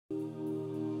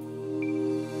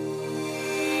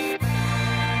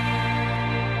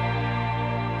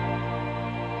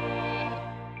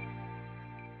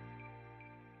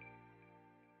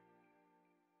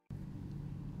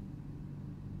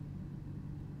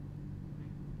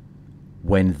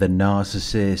When the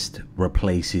narcissist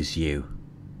replaces you.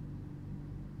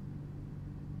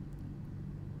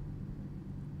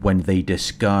 When they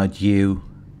discard you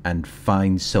and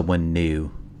find someone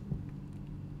new.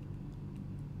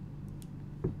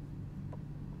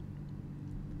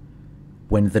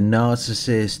 When the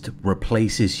narcissist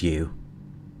replaces you,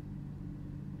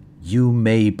 you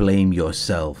may blame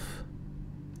yourself.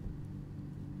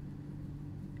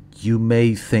 You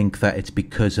may think that it's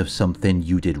because of something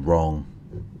you did wrong.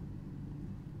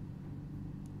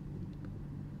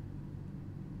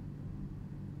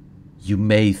 You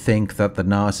may think that the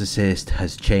narcissist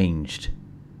has changed.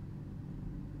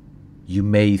 You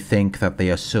may think that they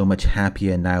are so much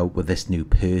happier now with this new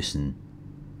person.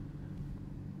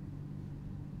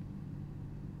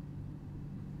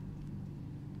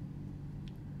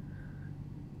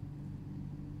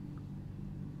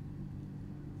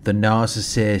 The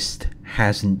narcissist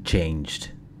hasn't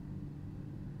changed.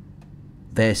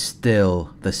 They're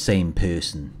still the same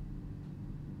person.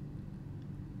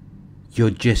 You're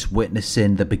just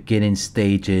witnessing the beginning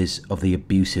stages of the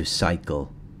abusive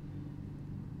cycle.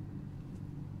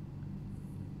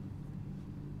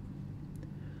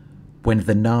 When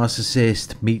the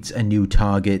narcissist meets a new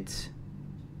target,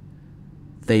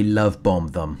 they love bomb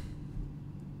them.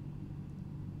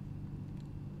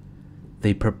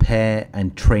 They prepare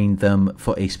and train them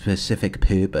for a specific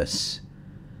purpose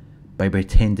by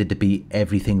pretending to be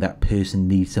everything that person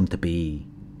needs them to be.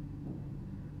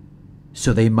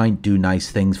 So they might do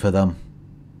nice things for them.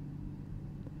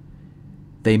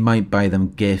 They might buy them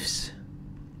gifts.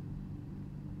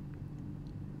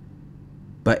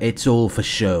 But it's all for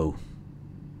show.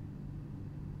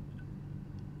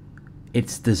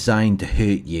 It's designed to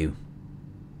hurt you.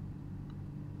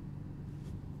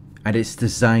 And it's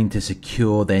designed to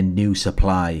secure their new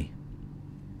supply.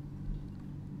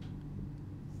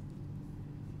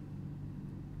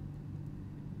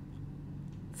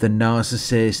 The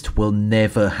narcissist will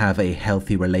never have a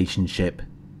healthy relationship.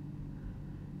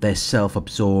 They're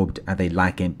self-absorbed and they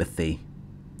lack empathy.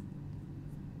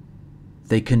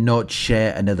 They cannot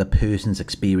share another person's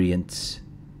experience.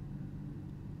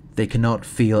 They cannot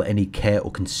feel any care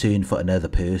or concern for another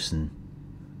person.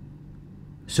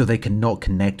 So they cannot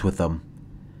connect with them,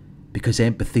 because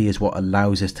empathy is what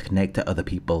allows us to connect to other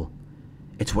people.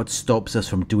 It's what stops us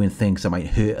from doing things that might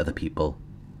hurt other people.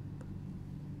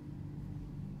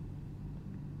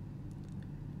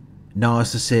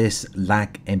 Narcissists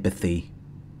lack empathy.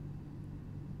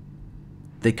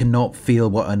 They cannot feel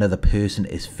what another person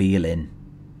is feeling.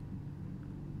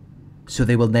 So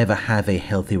they will never have a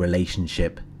healthy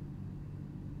relationship.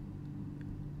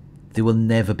 They will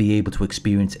never be able to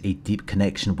experience a deep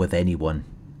connection with anyone.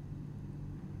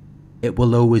 It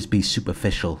will always be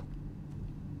superficial.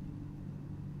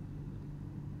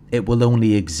 It will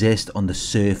only exist on the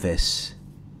surface,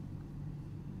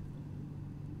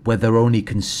 where their only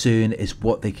concern is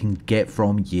what they can get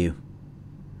from you,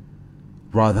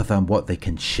 rather than what they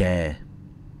can share.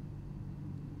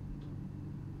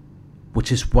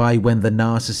 Which is why when the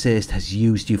narcissist has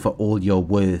used you for all you're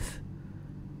worth,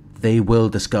 they will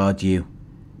discard you,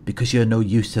 because you're no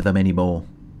use to them anymore.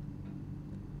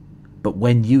 But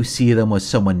when you see them as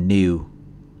someone new,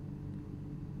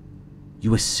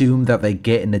 you assume that they're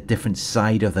getting a different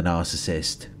side of the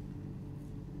narcissist,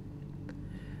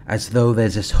 as though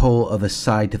there's this whole other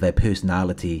side to their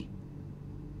personality,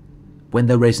 when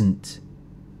there isn't.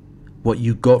 What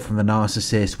you got from the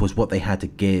narcissist was what they had to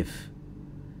give.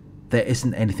 There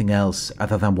isn't anything else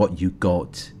other than what you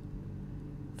got.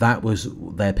 That was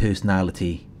their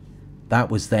personality.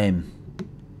 That was them.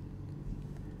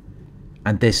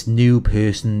 And this new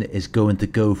person is going to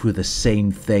go through the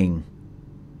same thing.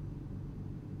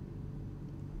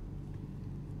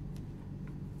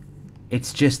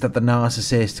 It's just that the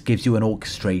narcissist gives you an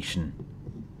orchestration.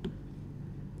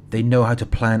 They know how to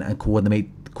plan and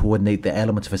coordinate the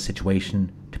elements of a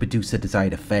situation to produce the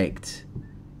desired effect.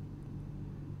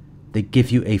 They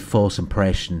give you a false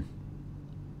impression.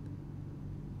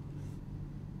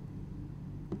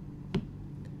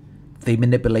 They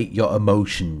manipulate your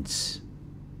emotions,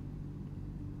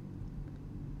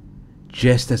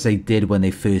 just as they did when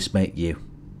they first met you.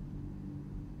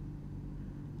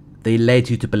 They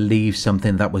led you to believe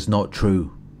something that was not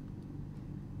true,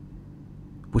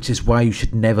 which is why you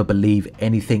should never believe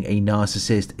anything a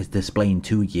narcissist is displaying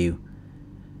to you,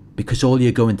 because all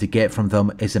you're going to get from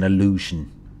them is an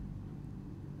illusion,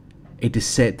 a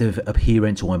deceptive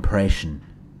appearance or impression.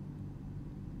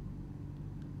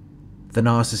 The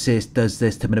narcissist does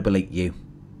this to manipulate you,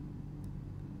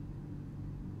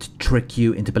 to trick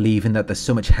you into believing that they're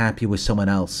so much happier with someone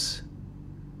else,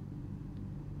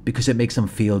 because it makes them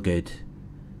feel good,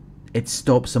 It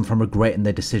stops them from regretting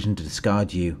their decision to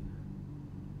discard you.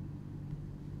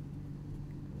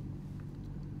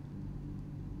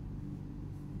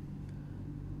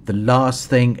 The last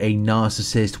thing a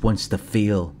narcissist wants to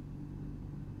feel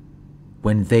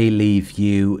when they leave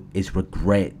you is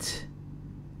regret.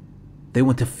 They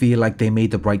want to feel like they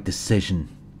made the right decision.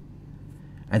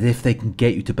 And if they can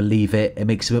get you to believe it, it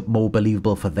makes it more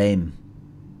believable for them.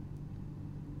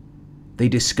 They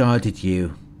discarded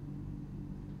you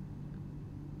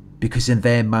because in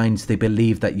their minds they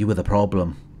believed that you were the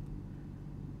problem.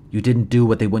 You didn't do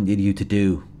what they wanted you to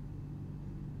do.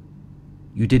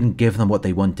 You didn't give them what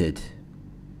they wanted.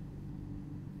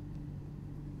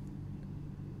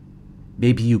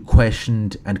 Maybe you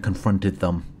questioned and confronted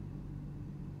them.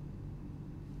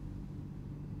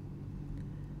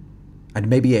 And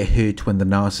maybe it hurt when the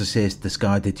narcissist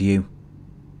discarded you.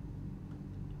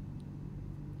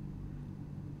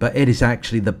 But it is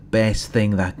actually the best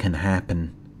thing that can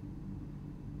happen.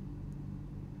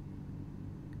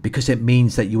 Because it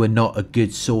means that you are not a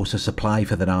good source of supply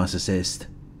for the narcissist.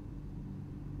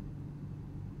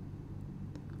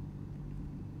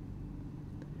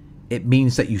 It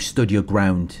means that you stood your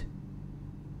ground.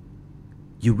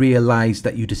 You realized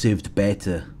that you deserved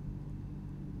better.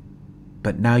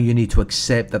 But now you need to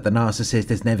accept that the narcissist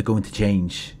is never going to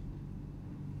change.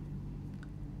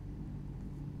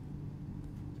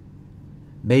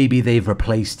 Maybe they've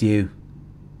replaced you,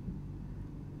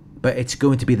 but it's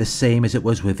going to be the same as it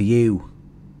was with you,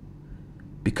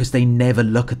 because they never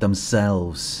look at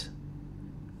themselves.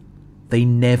 They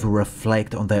never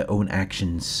reflect on their own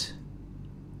actions.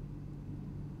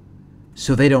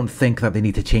 So they don't think that they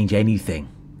need to change anything.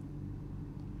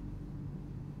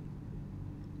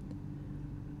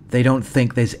 They don't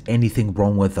think there's anything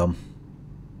wrong with them.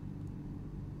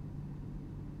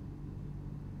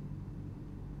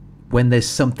 When there's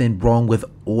something wrong with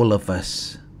all of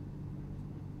us.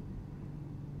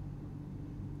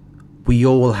 We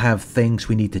all have things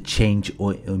we need to change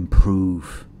or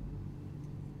improve.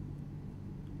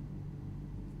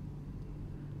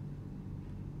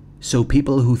 So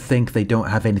people who think they don't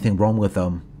have anything wrong with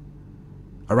them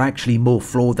are actually more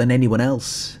flawed than anyone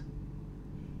else.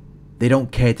 They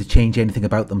don't care to change anything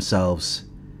about themselves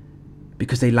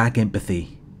because they lack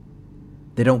empathy.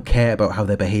 They don't care about how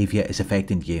their behavior is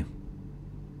affecting you.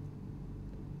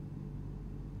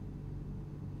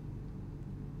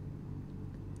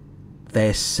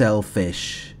 They're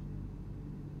selfish.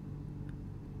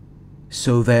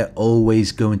 So they're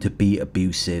always going to be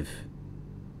abusive.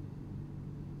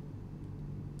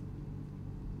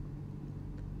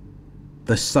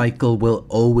 The cycle will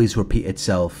always repeat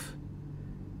itself,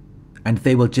 and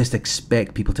they will just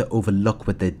expect people to overlook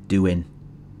what they're doing,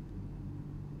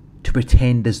 to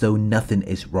pretend as though nothing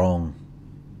is wrong.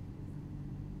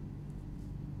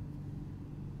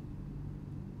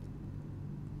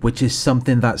 Which is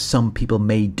something that some people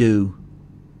may do.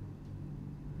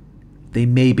 They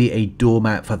may be a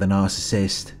doormat for the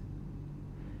narcissist.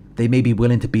 They may be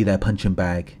willing to be their punching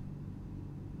bag,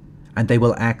 and they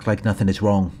will act like nothing is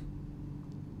wrong.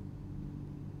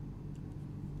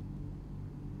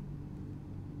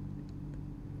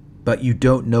 But you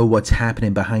don't know what's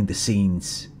happening behind the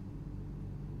scenes.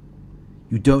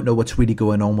 You don't know what's really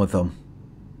going on with them.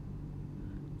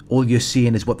 All you're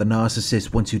seeing is what the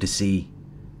narcissist wants you to see.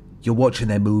 You're watching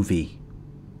their movie.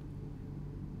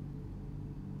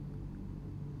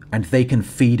 And they can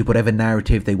feed whatever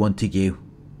narrative they want to you.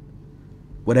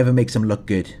 Whatever makes them look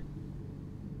good.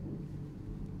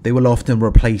 They will often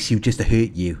replace you just to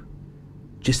hurt you.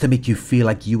 Just to make you feel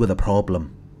like you were the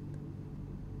problem.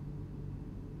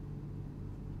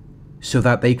 So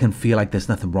that they can feel like there's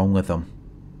nothing wrong with them.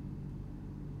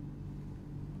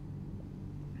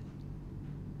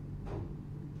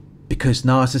 Because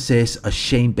narcissists are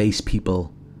shame-based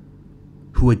people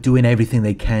who are doing everything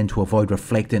they can to avoid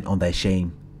reflecting on their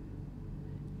shame.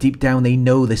 Deep down they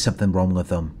know there's something wrong with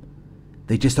them.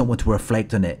 They just don't want to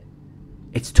reflect on it.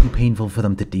 It's too painful for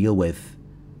them to deal with.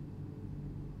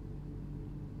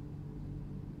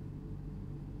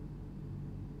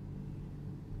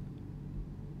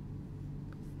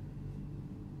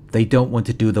 They don't want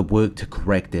to do the work to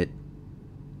correct it.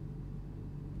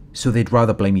 So they'd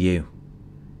rather blame you.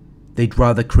 They'd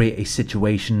rather create a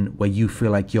situation where you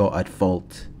feel like you're at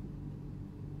fault.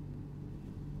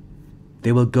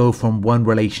 They will go from one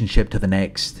relationship to the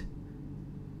next.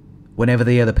 Whenever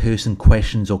the other person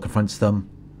questions or confronts them.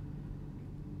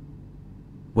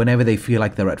 Whenever they feel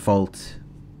like they're at fault.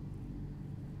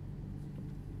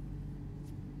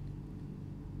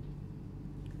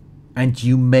 And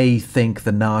you may think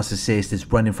the narcissist is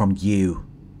running from you.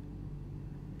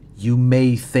 You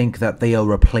may think that they are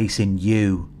replacing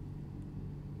you,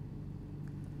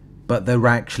 but they're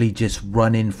actually just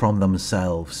running from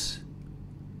themselves.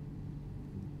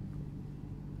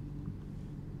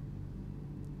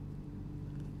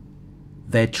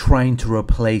 They're trying to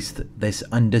replace this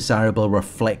undesirable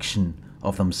reflection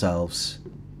of themselves.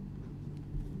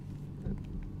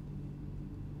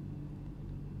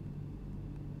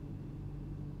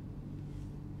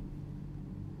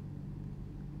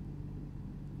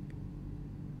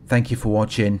 Thank you for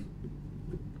watching.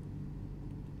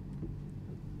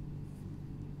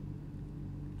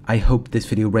 I hope this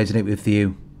video resonated with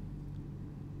you.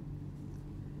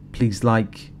 Please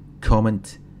like,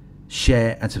 comment,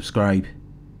 share and subscribe.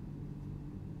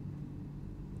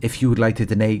 If you would like to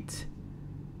donate,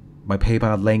 my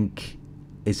PayPal link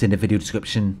is in the video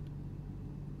description.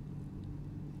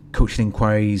 Coaching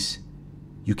inquiries,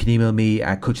 you can email me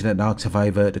at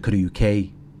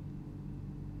coaching@narcsurvivor.co.uk.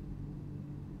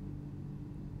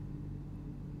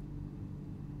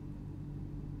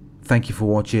 Thank you for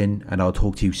watching, and I'll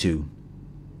talk to you soon.